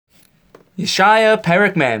Yeshaya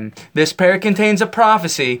Perek Mem. This perek contains a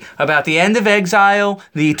prophecy about the end of exile,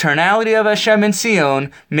 the eternality of Hashem in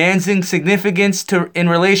Sion, man's insignificance in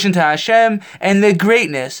relation to Hashem, and the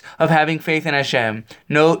greatness of having faith in Hashem.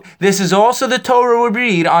 Note, this is also the Torah we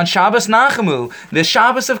read on Shabbos Nachamu, the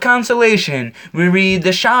Shabbos of consolation. We read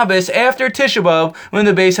the Shabbos after Tisha B'Av, when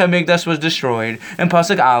the Beis HaMikdash was destroyed. And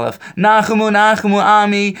Pasuk Aleph, Nachamu, Nachamu,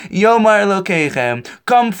 Ami, Yomar Elokeichem.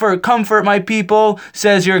 Comfort, comfort my people,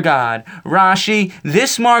 says your God. Rashi,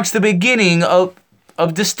 this marks the beginning of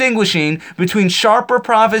distinguishing between sharper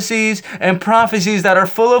prophecies and prophecies that are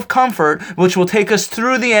full of comfort, which will take us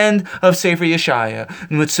through the end of Sefer Yeshaya.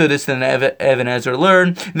 Mitzudis and Even Ezra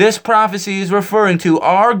learn, this prophecy is referring to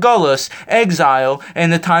our gullus, exile, in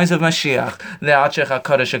the times of Mashiach. The Achech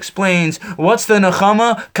HaKadosh explains, what's the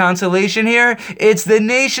Nechama, consolation here? It's the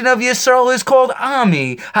nation of Yisrael is called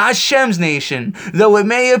Ami, Hashem's nation. Though it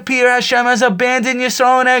may appear Hashem has abandoned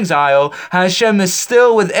Yisrael in exile, Hashem is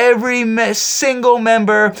still with every single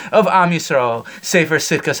member of Am Yisrael. Sefer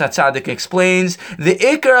Sikkas HaTzadik explains, the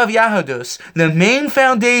Ikar of Yahadus, the main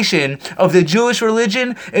foundation of the Jewish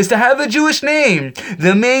religion, is to have a Jewish name.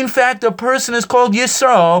 The main fact a person is called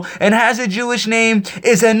Yisrael and has a Jewish name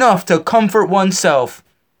is enough to comfort oneself.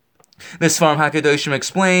 The Sfarim HaKadoshim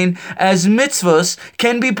explain, as mitzvahs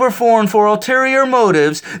can be performed for ulterior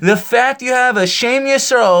motives, the fact you have a Shem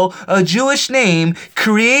Yisrael, a Jewish name,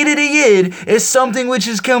 created a Yid, is something which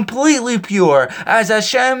is completely pure, as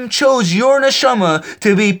Hashem chose your neshama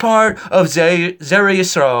to be part of Zera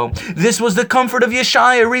Yisrael. This was the comfort of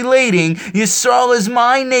Yeshaya relating, Yisrael is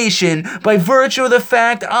my nation, by virtue of the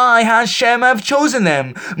fact I, Hashem, have chosen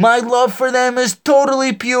them. My love for them is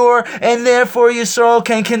totally pure, and therefore Yisrael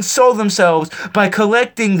can console themselves by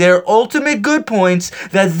collecting their ultimate good points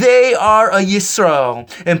that they are a Yisrael.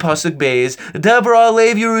 In Pasuk Beis, Debra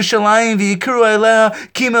Alev Yerushalayim v'yikru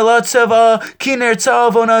eleha ki melat tzeva ki nertza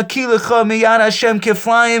avona ki lecha miyad Hashem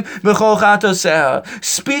keflayim b'chol chatoseha.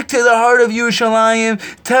 Speak to the heart of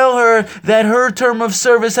Yerushalayim, tell her that her term of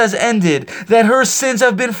service has ended, that her sins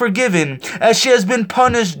have been forgiven, as she has been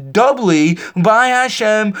punished doubly by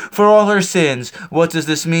Hashem for all her sins. What does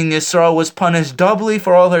this mean? Yisrael was punished doubly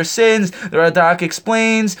for all her sins. The Radak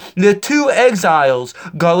explains the two exiles,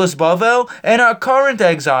 Galus Bavel and our current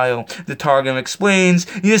exile. The Targum explains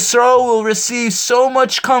Yisrael will receive so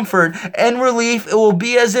much comfort and relief, it will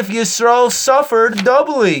be as if Yisrael suffered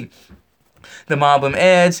doubly. The Malbim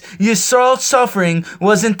adds, Yisrael's suffering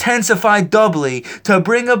was intensified doubly to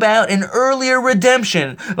bring about an earlier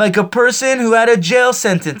redemption, like a person who had a jail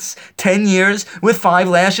sentence, 10 years with 5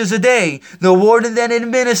 lashes a day. The warden then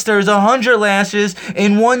administers 100 lashes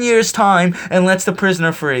in 1 year's time and lets the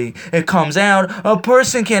prisoner free. It comes out, a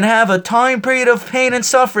person can have a time period of pain and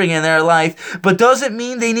suffering in their life, but doesn't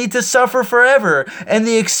mean they need to suffer forever, and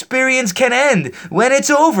the experience can end when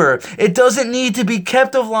it's over. It doesn't need to be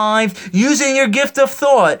kept alive using your gift of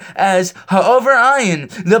thought as ha'over ayin.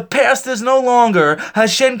 The past is no longer.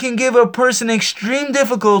 Hashem can give a person extreme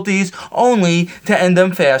difficulties only to end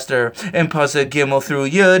them faster. In Pasuk Gimel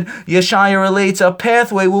through Yud, Yeshaya relates a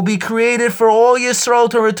pathway will be created for all Yisrael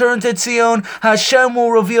to return to Zion. Hashem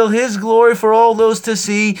will reveal His glory for all those to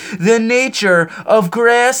see. The nature of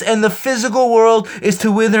grass and the physical world is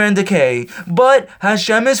to wither and decay, but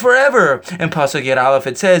Hashem is forever. In Pasuk Yud Aleph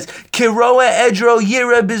it says, Kiroa edro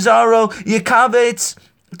yira bizarro yikavets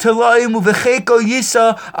Telayim uvecheko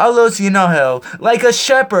yisa alos yinahel. Like a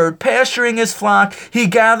shepherd pasturing his flock, he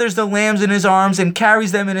gathers the lambs in his arms and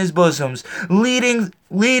carries them in his bosoms, leading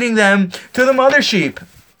them to the mother sheep.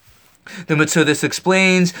 The Mitzudis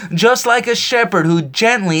explains, just like a shepherd who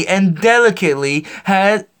gently and delicately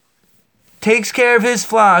takes care of his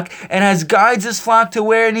flock and guides his flock to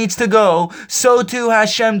where it needs to go, so too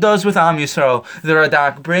Hashem does with Am Yisrael. The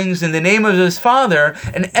Radak brings in the name of his father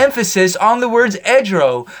an emphasis on the words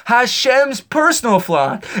Edro, Hashem's personal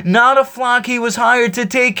flock, not a flock he was hired to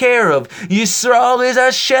take care of. Yisrael is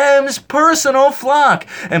Hashem's personal flock.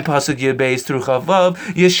 And Pasuk Yud Beis through Chavav,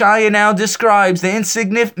 Yeshaya now describes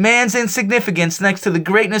the man's insignificance next to the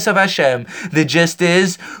greatness of Hashem. The gist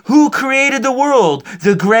is, who created the world?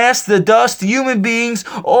 The grass, the dust, human beings,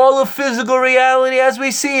 all of physical reality as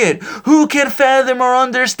we see it. Who can fathom or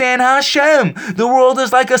understand Hashem? The world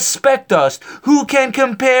is like a speck dust. Who can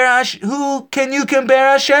you compare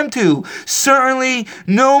Hashem to? Certainly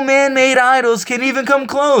no man-made idols can even come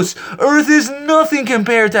close. Earth is nothing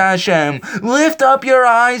compared to Hashem. Lift up your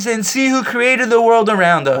eyes and see who created the world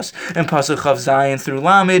around us. In Pasuk Chav Zayin through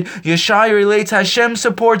Lamed, Yeshaya relates Hashem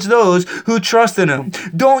supports those who trust in Him.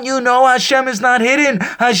 Don't you know Hashem is not hidden?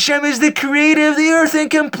 Hashem is the creator of the earth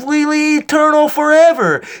and completely eternal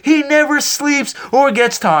forever. He never sleeps or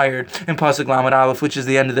gets tired. And Pasuk Lamed Aleph, which is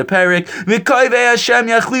the end of the Perek, V'koivei Hashem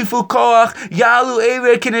yachlifu koach, yalu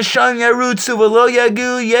ever kinesham yarutzu v'lo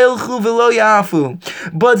yagu, yelchu v'lo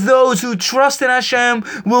yafu. But those who trust in Hashem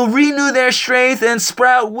will renew their strength and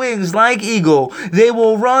sprout wings like eagle. They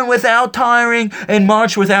will run without tiring and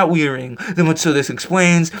march without wearying. The Metzudas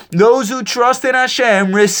explains, those who trust in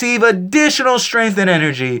Hashem receive additional strength and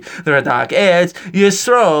energy. The Radak adds,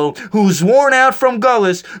 Yisrael, who's worn out from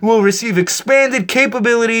Gullus, will receive expanded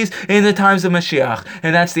capabilities in the times of Mashiach.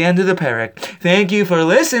 And that's the end of the Perek. Thank you for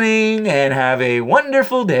listening and have a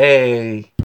wonderful day.